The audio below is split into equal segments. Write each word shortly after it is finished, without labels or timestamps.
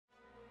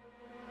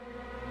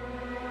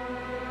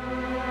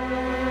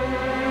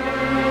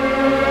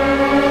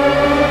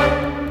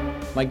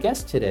My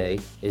guest today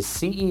is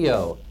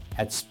CEO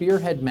at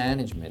Spearhead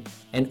Management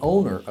and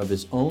owner of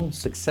his own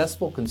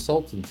successful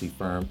consultancy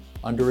firm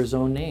under his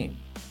own name.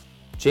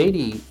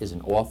 JD is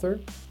an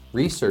author,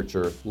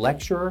 researcher,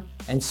 lecturer,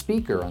 and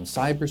speaker on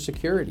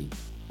cybersecurity,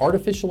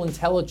 artificial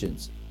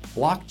intelligence,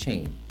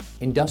 blockchain,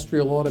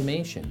 industrial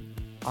automation,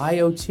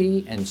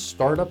 IoT, and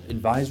startup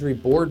advisory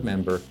board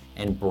member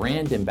and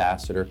brand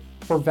ambassador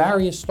for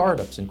various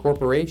startups and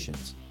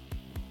corporations.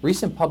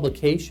 Recent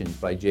publications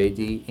by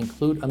JD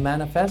include a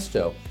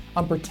manifesto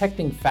on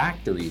protecting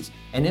factories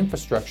and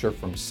infrastructure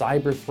from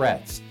cyber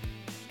threats,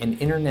 an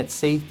internet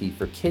safety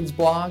for kids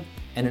blog,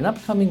 and an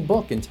upcoming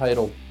book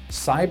entitled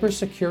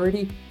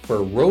Cybersecurity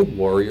for Road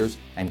Warriors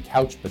and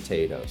Couch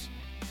Potatoes.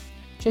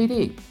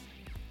 JD,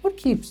 what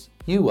keeps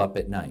you up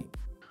at night?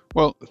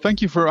 Well,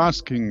 thank you for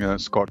asking,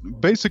 Scott.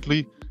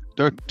 Basically,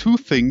 there are two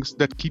things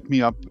that keep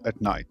me up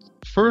at night.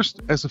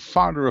 First, as a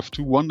father of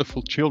two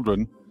wonderful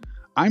children,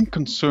 I'm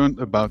concerned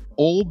about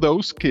all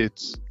those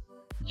kids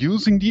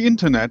using the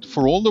internet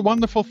for all the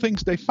wonderful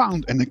things they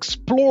found and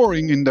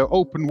exploring in their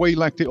open way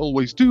like they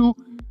always do,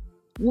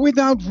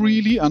 without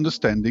really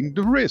understanding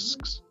the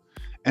risks.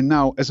 And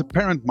now, as a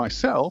parent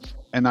myself,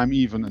 and I'm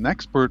even an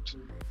expert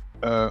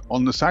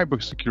on the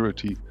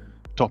cybersecurity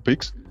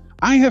topics,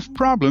 I have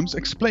problems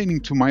explaining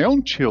to my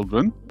own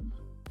children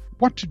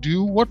what to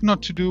do, what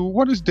not to do,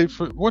 what is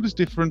different, what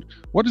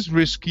is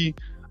risky,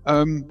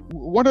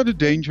 what are the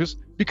dangers,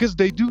 because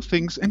they do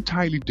things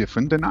entirely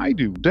different than I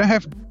do. They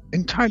have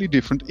entirely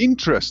different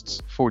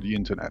interests for the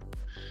internet.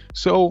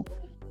 So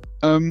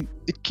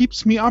it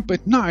keeps me up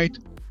at night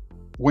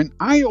when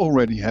I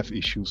already have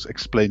issues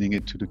explaining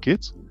it to the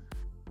kids,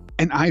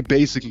 and I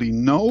basically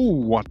know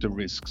what the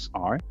risks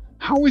are.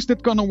 How is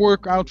that going to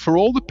work out for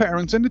all the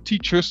parents and the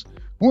teachers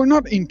who are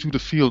not into the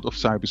field of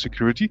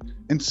cybersecurity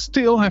and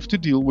still have to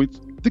deal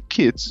with the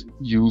kids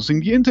using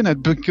the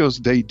internet? Because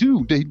they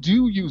do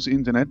use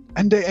internet,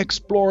 and they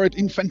explore it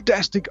in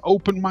fantastic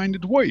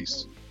open-minded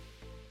ways.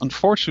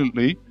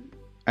 Unfortunately,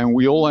 and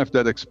we all have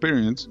that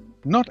experience,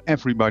 not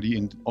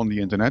everybody on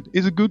the internet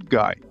is a good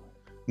guy.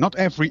 Not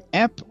every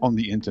app on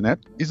the internet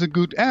is a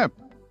good app,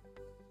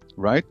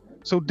 right?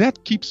 So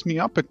that keeps me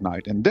up at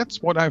night, and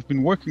that's what I've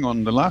been working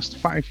on the last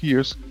 5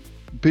 years,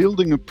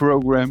 building a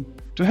program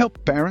to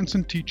help parents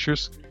and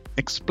teachers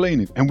explain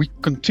it. And we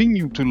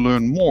continue to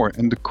learn more.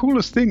 And the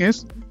coolest thing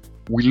is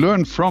we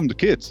learn from the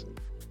kids,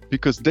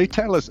 because they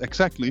tell us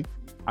exactly,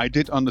 I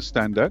did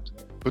understand that,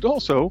 but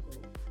also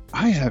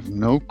I have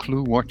no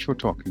clue what you're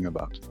talking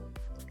about.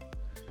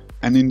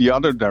 And in the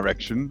other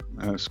direction,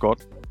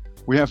 Scott,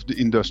 we have the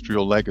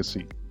industrial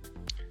legacy.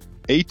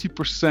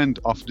 80%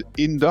 of the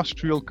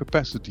industrial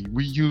capacity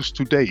we use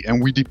today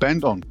and we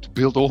depend on to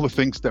build all the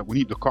things that we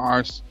need, the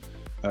cars,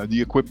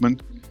 the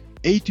equipment,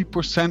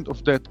 80%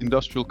 of that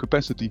industrial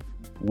capacity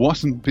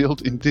wasn't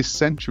built in this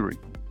century.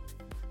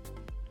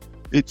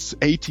 It's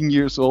 18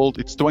 years old,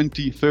 it's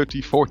 20,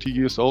 30, 40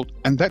 years old,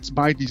 and that's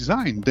by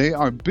design. They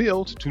are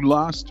built to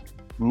last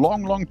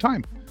long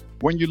time.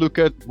 When you look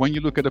at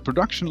a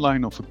production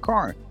line of a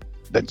car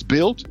that's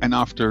built, and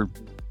after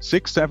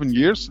 6-7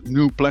 years,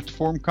 new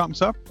platform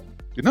comes up,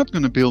 they're not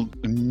going to build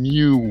a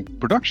new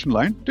production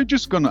line, they're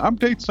just going to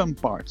update some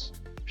parts.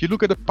 If you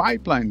look at a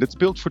pipeline that's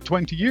built for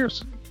 20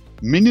 years,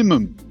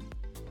 minimum,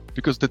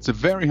 because that's a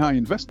very high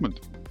investment.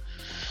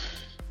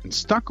 And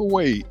stuck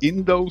away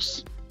in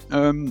those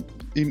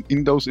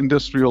in those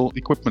industrial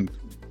equipment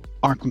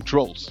are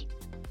controls,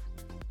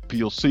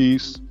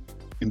 PLCs,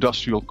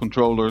 industrial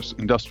controllers,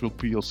 industrial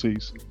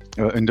PLCs,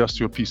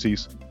 industrial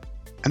PCs,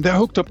 and they're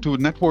hooked up to a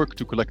network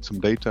to collect some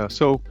data.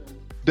 So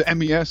the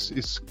MES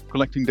is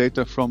collecting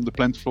data from the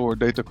plant floor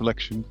data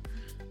collection,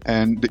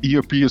 and the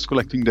ERP is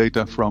collecting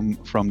data from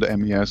the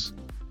MES.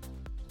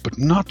 But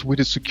not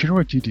with a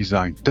security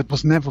design. That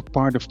was never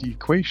part of the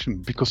equation,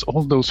 because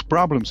all those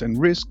problems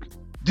and risk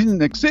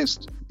didn't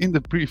exist in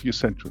the previous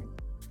century.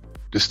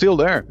 They're still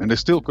there and they're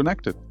still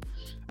connected.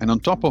 And on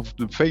top of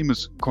the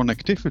famous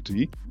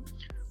connectivity,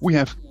 we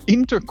have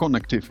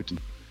interconnectivity.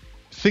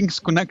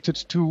 Things connected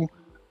to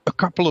a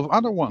couple of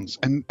other ones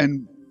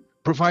and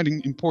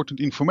providing important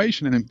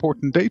information and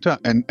important data,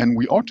 and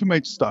we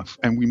automate stuff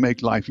and we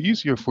make life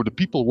easier for the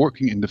people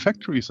working in the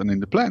factories and in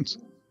the plants.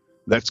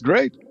 That's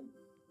great.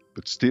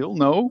 But still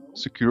no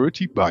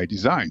security by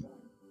design.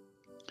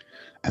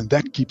 And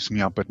that keeps me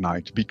up at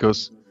night,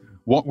 because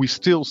what we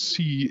still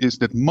see is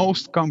that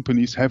most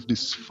companies have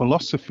this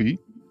philosophy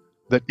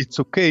that it's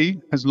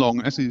okay as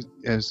long as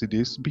it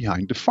is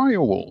behind the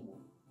firewall.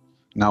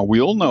 Now,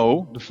 we all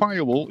know the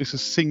firewall is a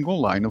single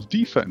line of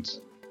defense.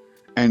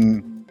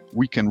 And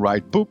we can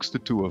write books, the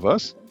two of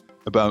us,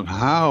 about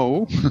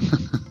how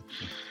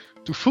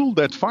to fool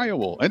that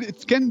firewall. And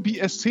it can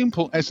be as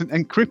simple as an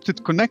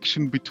encrypted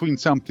connection between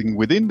something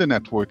within the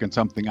network and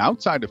something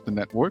outside of the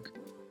network,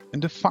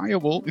 and the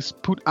firewall is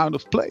put out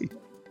of play.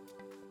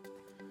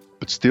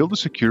 But still, the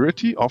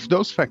security of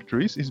those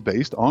factories is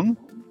based on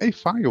a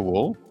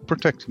firewall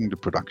protecting the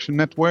production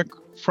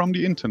network from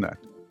the internet.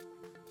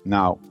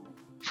 Now,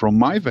 from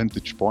my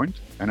vantage point,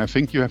 and I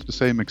think you have the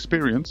same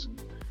experience,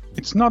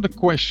 it's not a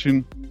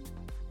question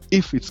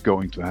if it's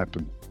going to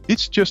happen.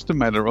 It's just a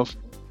matter of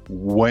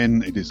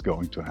when it is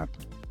going to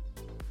happen.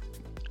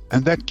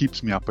 And that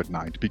keeps me up at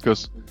night,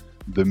 because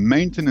the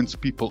maintenance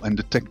people and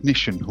the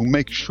technician who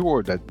make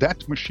sure that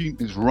that machine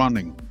is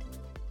running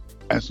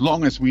as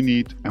long as we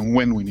need and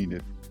when we need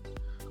it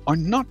are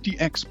not the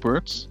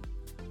experts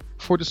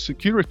for the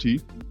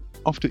security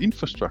of the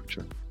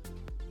infrastructure,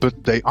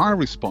 but they are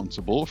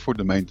responsible for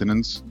the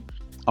maintenance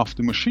of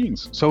the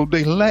machines. So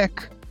they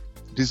lack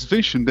this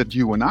vision that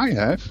you and I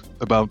have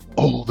about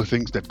all the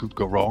things that could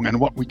go wrong and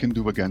what we can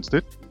do against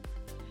it.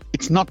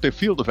 It's not their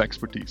field of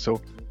expertise. So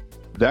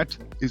that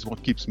is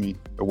what keeps me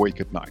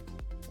awake at night.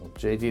 Well,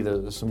 JD,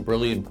 those are some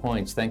brilliant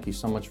points. Thank you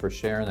so much for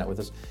sharing that with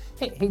us.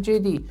 Hey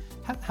JD,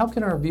 how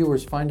can our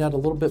viewers find out a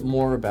little bit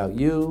more about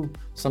you,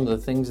 some of the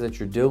things that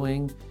you're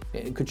doing?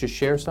 Could you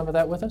share some of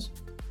that with us?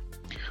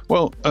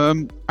 Well,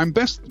 I'm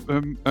best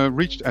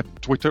reached at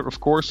Twitter,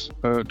 of course.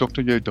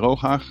 Dr. J.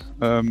 Drooghaar,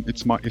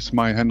 it's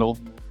my handle.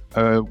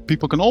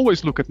 People can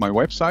always look at my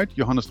website,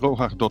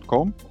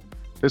 johannesdrooghaar.com.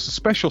 There's a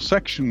special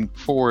section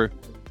for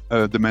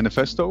the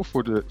manifesto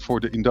for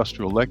the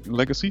industrial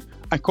legacy.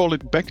 I call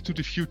it Back to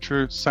the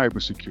Future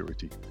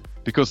Cybersecurity,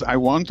 because I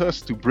want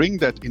us to bring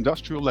that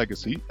industrial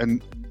legacy,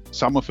 and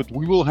some of it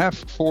we will have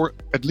for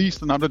at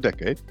least another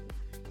decade,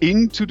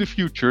 into the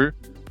future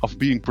of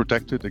being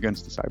protected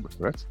against the cyber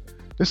threats.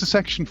 There's a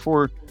section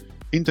for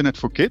Internet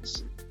for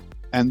Kids,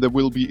 and there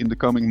will be in the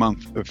coming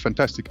month a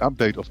fantastic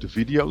update of the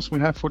videos we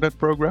have for that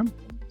program.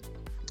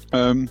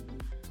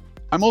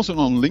 I'm also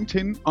on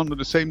LinkedIn under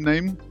the same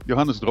name,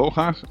 Johannes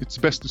Drooghaar. It's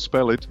best to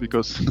spell it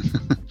because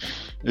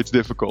it's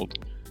difficult.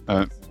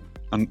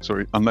 I'm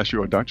sorry, unless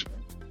you are Dutch.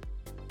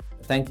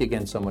 Thank you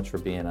again so much for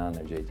being on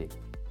there, JD.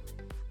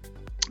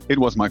 It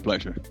was my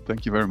pleasure.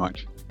 Thank you very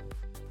much.